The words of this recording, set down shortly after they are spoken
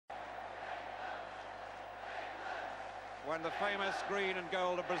when the famous green and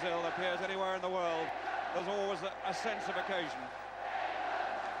gold of Brazil appears anywhere in the world, there's always a sense of occasion.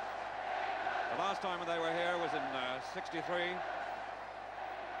 The last time they were here was in '63.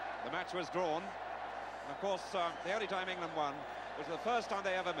 The match was drawn. And of course, the only time England won was the first time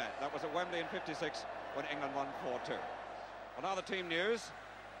they ever met. That was at Wembley in '56 when England won 4-2. Well, now the team news.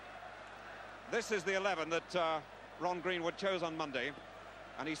 This is the 11 that Ron Greenwood chose on Monday.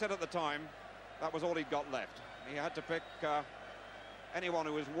 And he said at the time that was all he'd got left. He had to pick anyone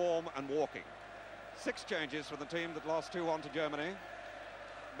who was warm and walking. 6 changes for the team that lost 2-1 to Germany,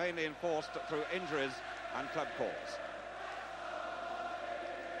 mainly enforced through injuries and club calls.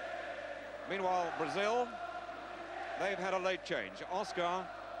 Meanwhile, Brazil, they've had a late change. Oscar,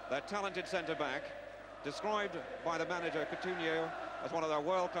 their talented centre-back, described by the manager Coutinho as one of their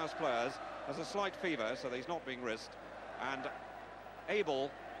world-class players, has a slight fever, so he's not being risked. And Abel,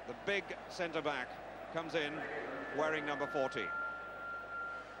 the big centre-back, comes in wearing number 14.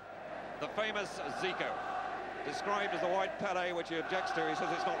 The famous Zico, described as the white Pele, which he objects to. He says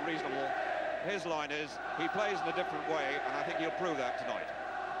it's not reasonable. His line is, he plays in a different way, and I think he'll prove that tonight.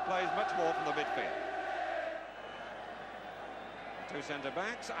 Plays much more from the midfield. 2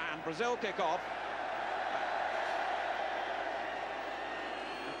 centre-backs, and Brazil kick off.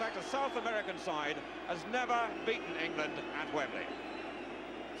 In fact, a South American side has never beaten England at Wembley.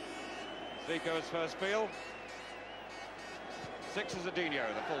 Zico's first field. 6 is Adinho,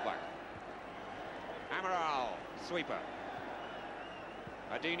 the fullback. Amaral, sweeper.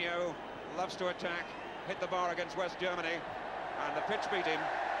 Adinho loves to attack, hit the bar against West Germany, and the pitch beat him.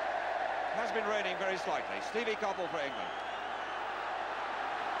 Has been raining very slightly. Stevie Coppell for England.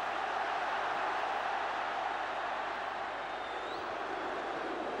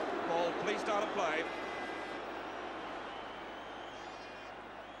 Ball pleased out of play.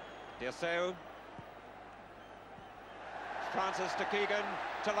 Dirceu. Francis to Keegan,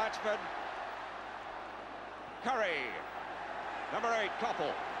 to Latchford. Curry. Number 8,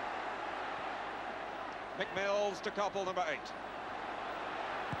 Coppell. McMills to Coppell, number 8.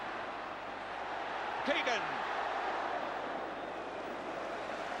 Keegan.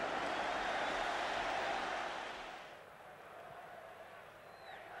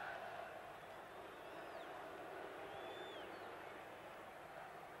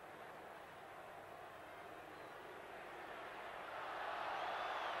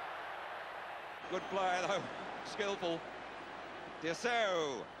 Good play, though. Skillful.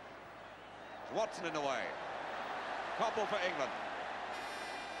 Dirceu. Watson in the way. Coppell for England.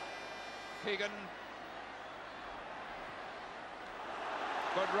 Keegan.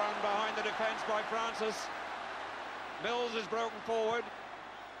 Good run behind the defence by Francis. Mills is broken forward.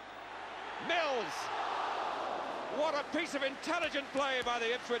 Mills! What a piece of intelligent play by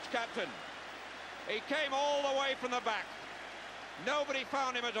the Ipswich captain. He came all the way from the back. Nobody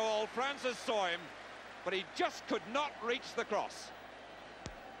found him at all. Francis saw him, but he just could not reach the cross.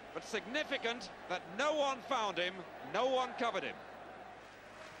 But significant that no one found him, no one covered him.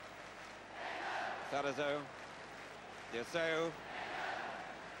 Sarrazzo, Dirceu,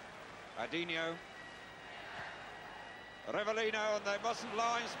 Adinho, Rivellino, and they mustn't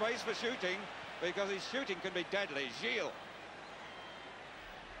allow him space for shooting because his shooting can be deadly. Gilles.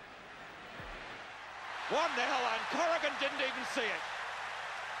 1-0, and Corrigan didn't even see it.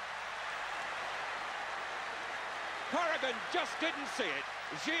 Corrigan just didn't see it.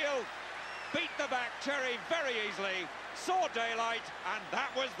 Gilles beat the back Cherry very easily, saw daylight, and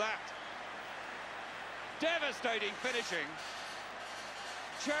that was that. Devastating finishing.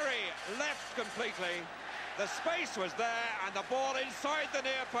 Cherry left completely. The space was there, and the ball inside the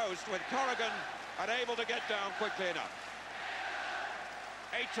near post with Corrigan unable to get down quickly enough.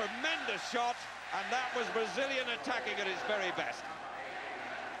 A tremendous shot, and that was Brazilian attacking at its very best.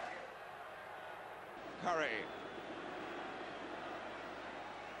 Curry.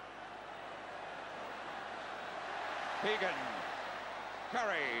 Keegan.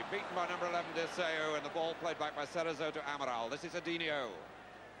 Curry, beaten by number 11, Dirceu, and the ball played back by Sarrazzo to Amaral. This is Adinho.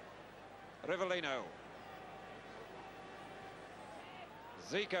 Rivellino.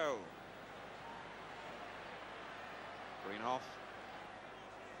 Zico. Greenhoff.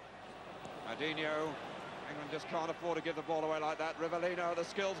 Adinho. England just can't afford to give the ball away like that. Rivellino, the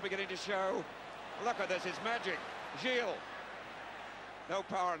skills beginning to show. Look at this, it's magic. Gilles. No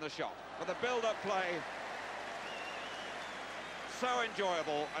power in the shot, but the build-up play, so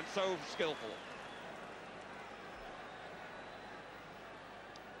enjoyable and so skillful.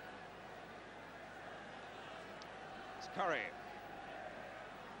 It's Curry.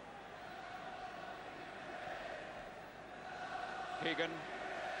 Keegan.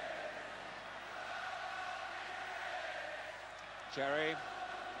 Cherry.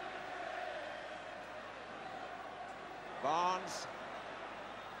 Barnes.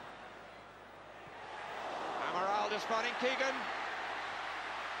 Amaral just finding Keegan.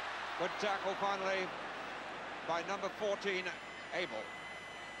 Good tackle finally by number 14, Abel.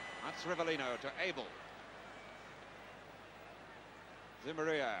 That's Rivellino to Abel.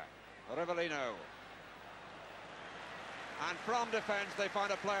 Zimaria, Rivellino. And from defence, they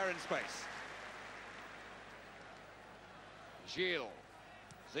find a player in space. Gilles.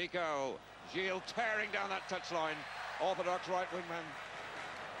 Zico. Gilles tearing down that touchline. Orthodox right wingman.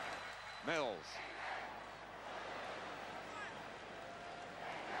 Mills.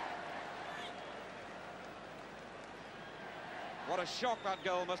 What a shock that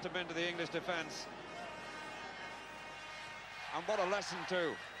goal must have been to the English defence. And what a lesson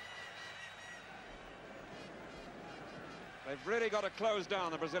too. They've really got to close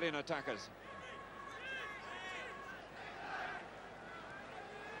down the Brazilian attackers.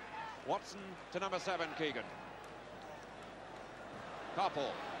 Watson to number 7, Keegan. Koppel.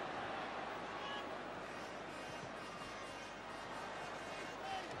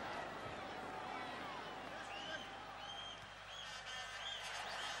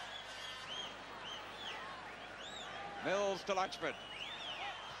 Mills to Latchford.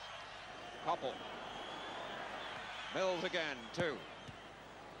 Koppel. Mills again, 2.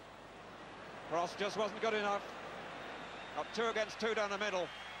 Cross just wasn't good enough. Got 2 against 2 down the middle.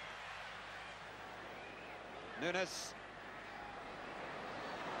 Nunes.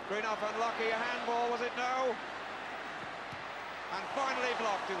 Greenough unlucky, a handball, was it? No. And finally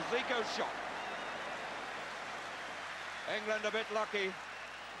blocked. It was Zico's shot. England a bit lucky.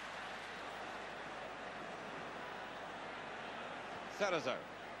 Cerezo.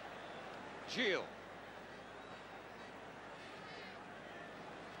 Gilles.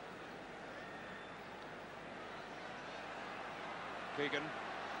 Keegan.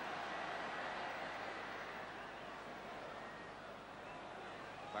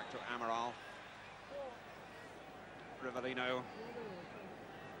 Back to Amaral. Rivellino.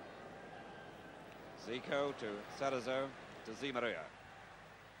 Zico to Cerezo to Zimaria.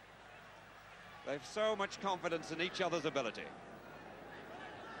 They've so much confidence in each other's ability.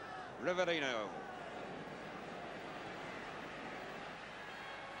 Rivellino.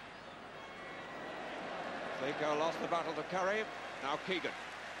 Zico lost the battle to Curry. Now Keegan.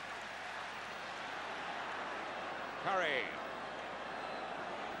 Curry.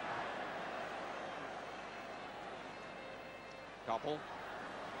 Koppel.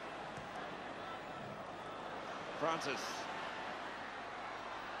 Francis.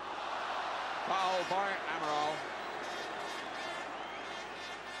 Foul by Amaral.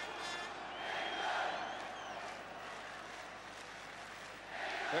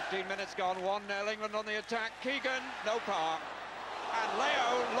 Minutes gone, 1-0 England on the attack. Keegan, no power. And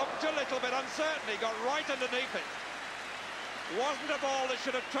Leo looked a little bit uncertain. He got right underneath it. Wasn't a ball that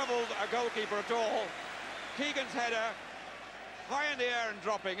should have troubled a goalkeeper at all. Keegan's header, high in the air and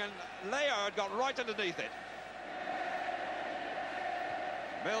dropping, and Leo had got right underneath it.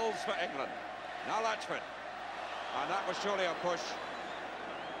 Mills for England. Now Latchford. And that was surely a push.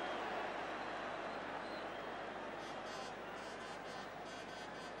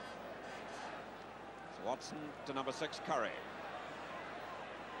 Watson to number 6, Curry.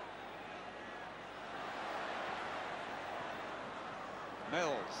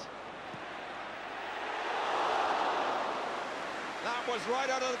 Mills. That was right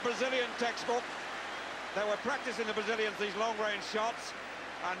out of the Brazilian textbook. They were practicing, the Brazilians, these long-range shots,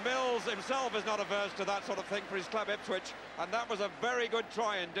 and Mills himself is not averse to that sort of thing for his club Ipswich, and that was a very good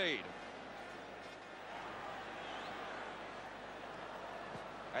try indeed.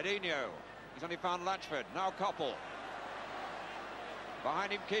 Edinho. He's only found Latchford. Now Koppel.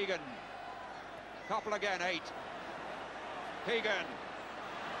 Behind him, Keegan. Koppel again, 8. Keegan.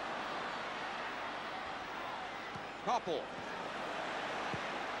 Koppel.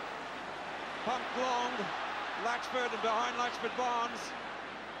 Pumped long. Latchford, and behind Latchford, Barnes.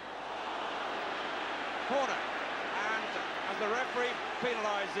 Corner. And as the referee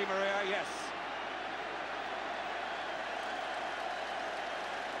penalised Zimaria, yes.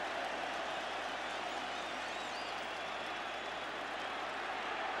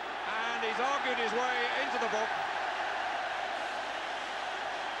 He's argued his way into the book.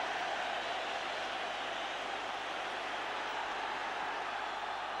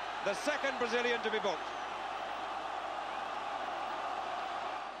 The second Brazilian to be booked.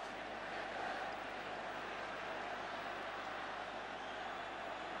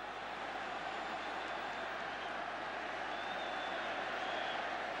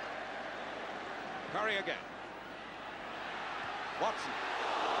 Curry again. Watson.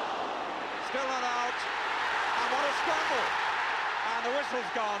 Still not out. And what a scramble. And the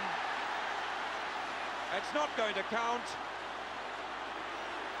whistle's gone. It's not going to count.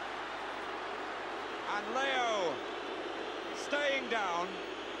 And Leo staying down.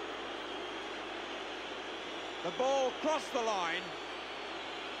 The ball crossed the line.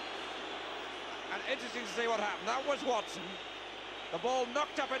 And interesting to see what happened. That was Watson. The ball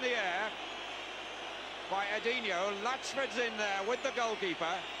knocked up in the air by Edinho. Latchford's in there with the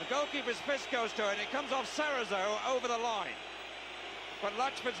goalkeeper. The goalkeeper's fist goes to it, and it comes off Cerezo over the line. But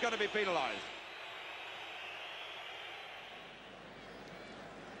Latchford's going to be penalised.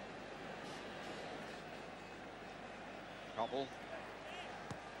 Koppel.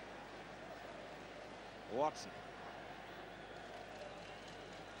 Watson.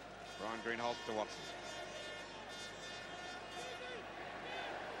 Brian Greenhalgh to Watson.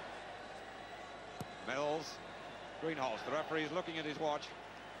 Mills. Greenhalgh, the referee's looking at his watch.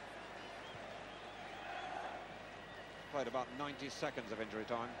 Played about 90 seconds of injury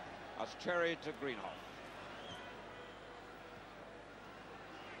time. That's Cherry to Greenhalgh.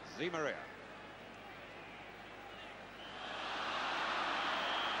 Maria.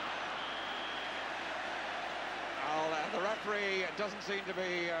 Well, the referee doesn't seem to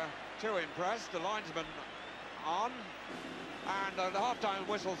be too impressed. The linesman on. And the half-time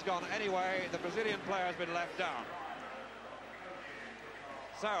whistle's gone anyway. The Brazilian player has been left down.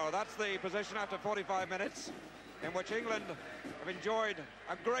 So that's the position after 45 minutes, in which England have enjoyed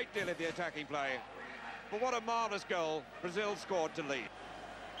a great deal of the attacking play. But what a marvellous goal Brazil scored to lead.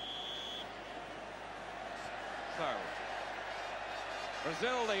 So,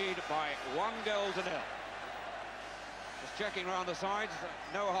 Brazil lead by 1-0. Just checking around the sides,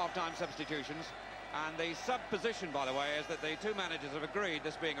 no half-time substitutions. And the sub-position, by the way, is that the two managers have agreed,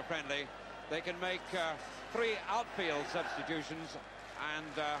 this being a friendly, they can make 3 outfield substitutions and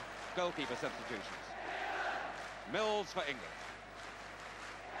goalkeeper substitutions. Mills for England.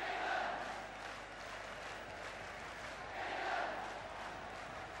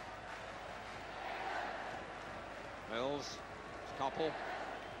 Mills, Koppel.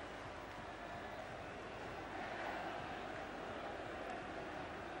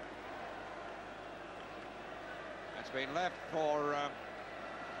 It's been left for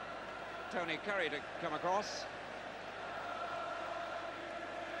Tony Curry to come across.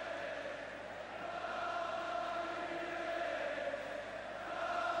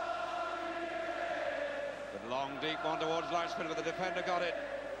 Good long, deep one towards Latchford, but the defender got it.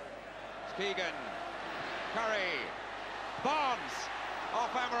 It's Keegan. Curry. Barnes.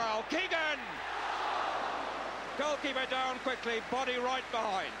 Off Amaral. Keegan! Goalkeeper down quickly, body right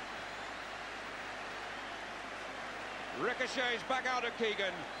behind. Ricochets back out of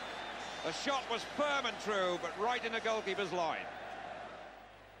Keegan. The shot was firm and true, but right in the goalkeeper's line.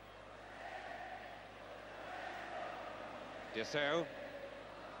 Dirceu.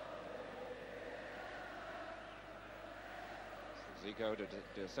 Zico to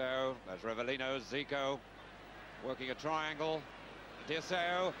Dirceu. There's Rivellino. Zico working a triangle.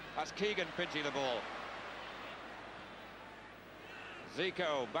 Dirceu. That's Keegan pinching the ball.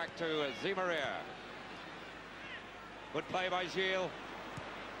 Zico back to Maria. Good play by Gilles.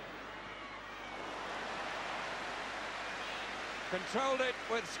 Controlled it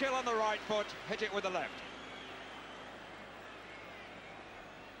with skill on the right foot, hit it with the left.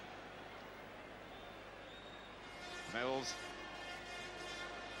 Mills.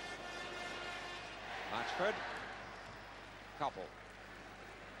 Latchford. Koppel.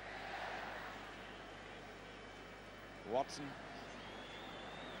 Watson.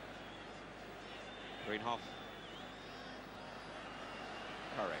 Greenhalgh.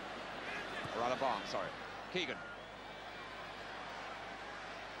 Curry. Or rather Barnes, sorry. Keegan.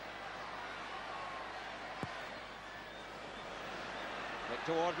 Hit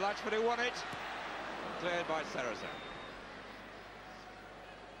towards Latchford, who won it. Cleared by Cerezo.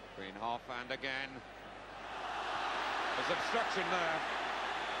 Greenhalgh, and again. There's obstruction there.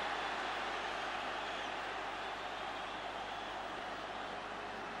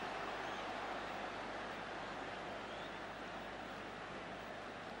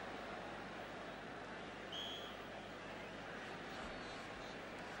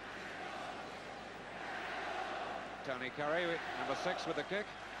 Tony Curry, number 6 with the kick.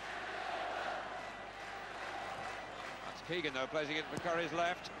 That's Keegan, though, placing it for Curry's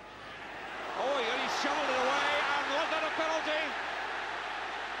left. Oh, he shoveled it away, and was that a penalty?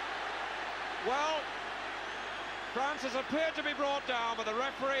 Well, France has appeared to be brought down, but the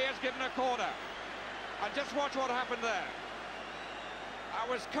referee has given a corner. And just watch what happened there. That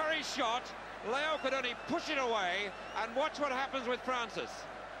was Curry's shot. Leo could only push it away, and watch what happens with Francis.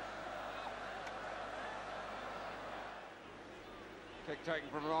 Kick taken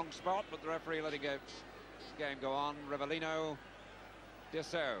from the wrong spot, but the referee letting the game go on. Rivellino,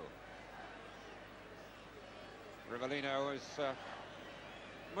 Disseu. Rivellino has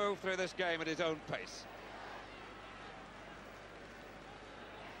moved through this game at his own pace.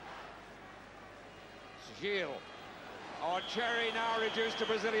 Gilles. Oh, Cherry now reduced to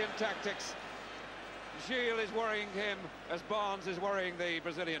Brazilian tactics. Gilles is worrying him as Barnes is worrying the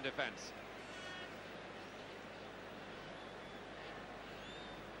Brazilian defence.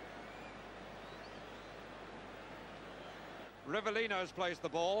 Rivellino's placed the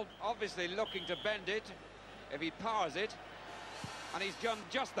ball, obviously looking to bend it if he powers it, and he's done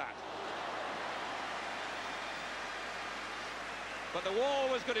just that. But the wall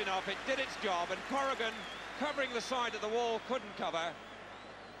was good enough, it did its job, and Corrigan, covering the side that the wall couldn't cover.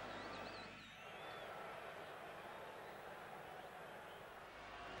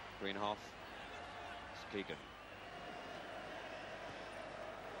 Greenhoff, it's Keegan.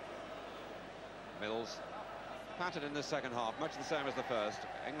 Mills, patted in the second half, much the same as the first.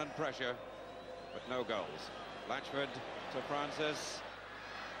 England pressure, but no goals. Latchford to Francis.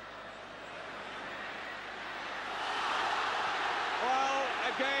 Well,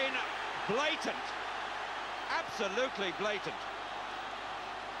 again, blatant. Absolutely blatant.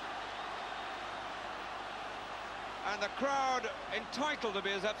 And the crowd entitled to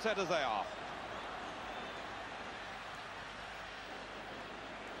be as upset as they are.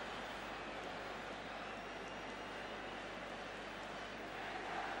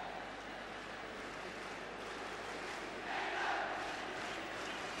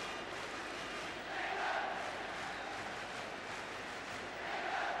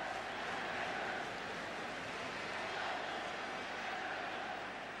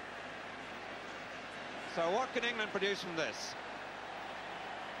 So what can England produce from this?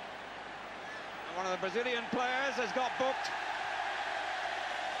 One of the Brazilian players has got booked.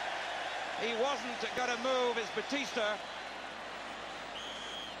 He wasn't going to move, it's Batista.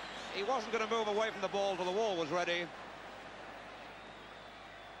 He wasn't going to move away from the ball till the wall was ready.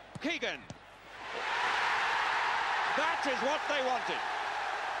 Keegan. That is what they wanted.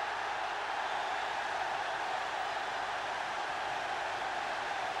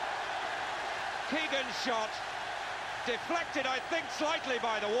 Keegan's shot, deflected, I think, slightly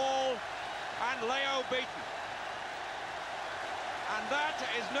by the wall, and Leo beaten. And that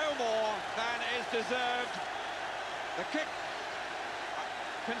is no more than is deserved. The kick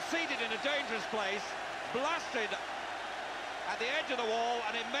conceded in a dangerous place, blasted at the edge of the wall,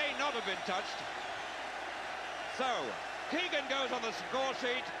 and it may not have been touched. So, Keegan goes on the score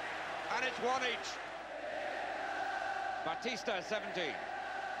sheet, and it's 1 each. Batista, 17.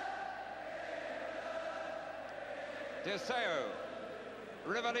 Disseu,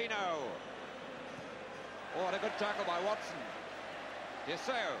 Rivellino. Oh, what a good tackle by Watson.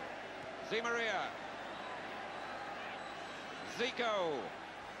 Disseu, Di Maria, Zico.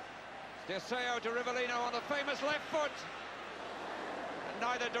 Disseu to Rivellino on the famous left foot.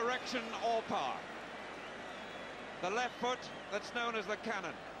 Neither direction or power. The left foot that's known as the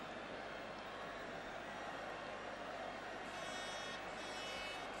cannon.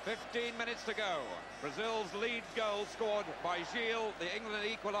 "15 minutes to go. Brazil's lead goal scored by Gilles, the England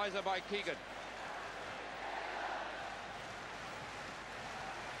equaliser by Keegan.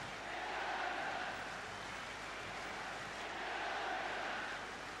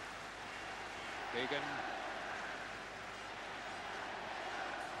 Keegan.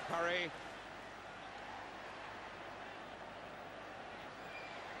 Curry.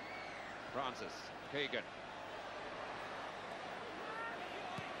 Francis. Keegan.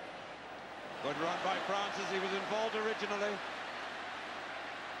 Good run by Francis, he was involved originally.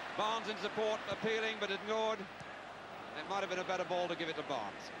 Barnes in support, appealing but ignored. It might have been a better ball to give it to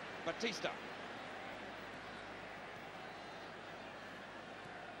Barnes. Batista.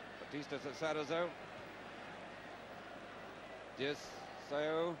 Batista to Sarrazzo.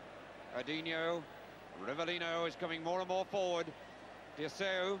 Disseu, Adinho. Rivellino is coming more and more forward.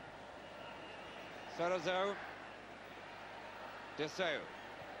 Disseu. Sarrazzo. Disseu.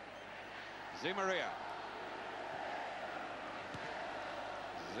 Di Maria.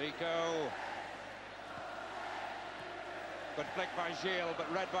 Zico. Good flick by Gilles,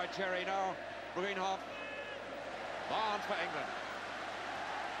 but read by Cherry now. Greenhoff. Barnes for England.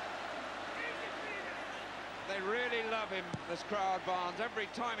 They really love him, this crowd, Barnes. Every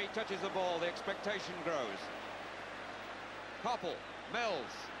time he touches the ball, the expectation grows. Koppel,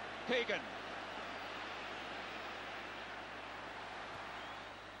 Mills, Keegan.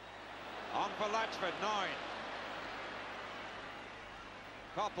 On for Latchford, 9.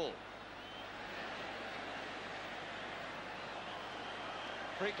 Koppel.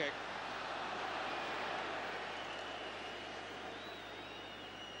 Free kick.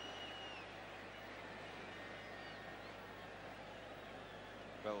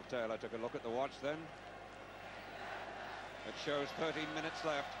 Bill Taylor took a look at the watch then. It shows 13 minutes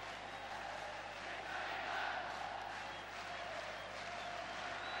left.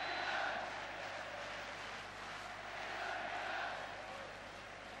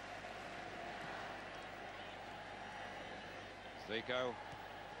 Zico.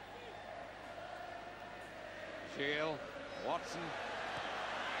 Shield. Watson,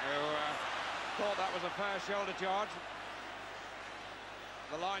 who thought that was a fair shoulder charge.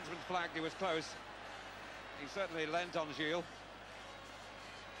 The linesman flagged he was close. He certainly leant on Gilles.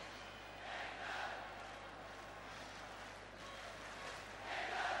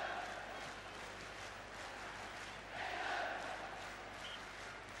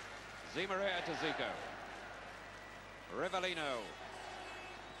 Zimaria to Zico. Rivellino.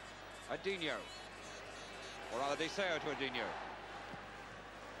 Adinho. Or rather, Deseo to Adinho.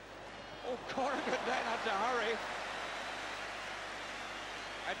 Oh, Corrigan then had to hurry.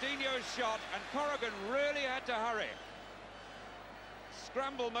 Adinho's shot, and Corrigan really had to hurry.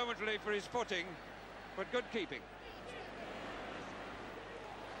 Scrambled momentarily for his footing, but good keeping.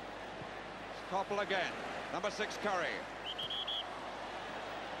 Koppel again. Number 6, Curry.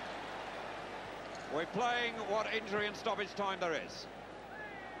 We're playing what injury and stoppage time there is.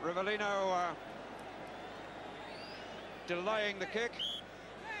 Rivellino delaying the kick.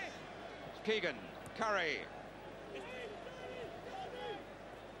 Keegan, Curry.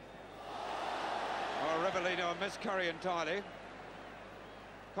 Well, Rivellino missed Curry entirely.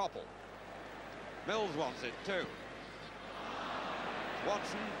 Koppel. Mills wants it too.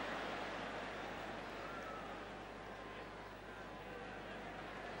 Watson.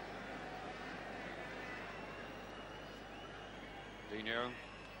 Dino.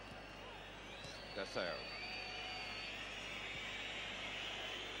 Deseo.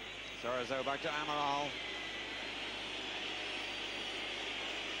 Cerezo back to Amaral.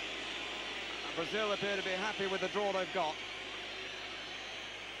 And Brazil appear to be happy with the draw they've got.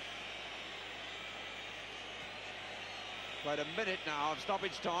 Played a minute now of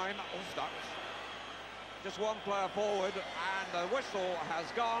stoppage time. Oh, that was just one player forward, and the whistle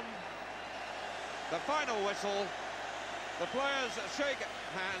has gone. The final whistle. The players shake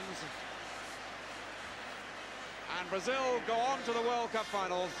hands. And Brazil go on to the World Cup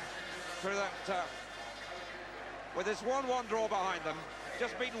finals through that, with this 1-1 draw behind them.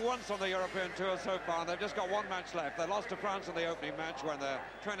 Just beaten once on the European tour so far, and they've just got one match left. They lost to France in the opening match when their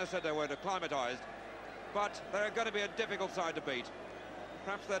trainer said they weren't acclimatised. But they're going to be a difficult side to beat.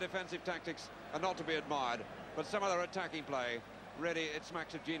 Perhaps their defensive tactics are not to be admired, but some of their attacking play, really, it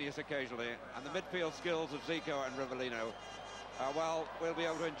smacks of genius occasionally. And the midfield skills of Zico and Rivellino, well, we'll be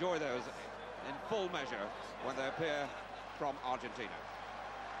able to enjoy those in full measure when they appear from Argentina.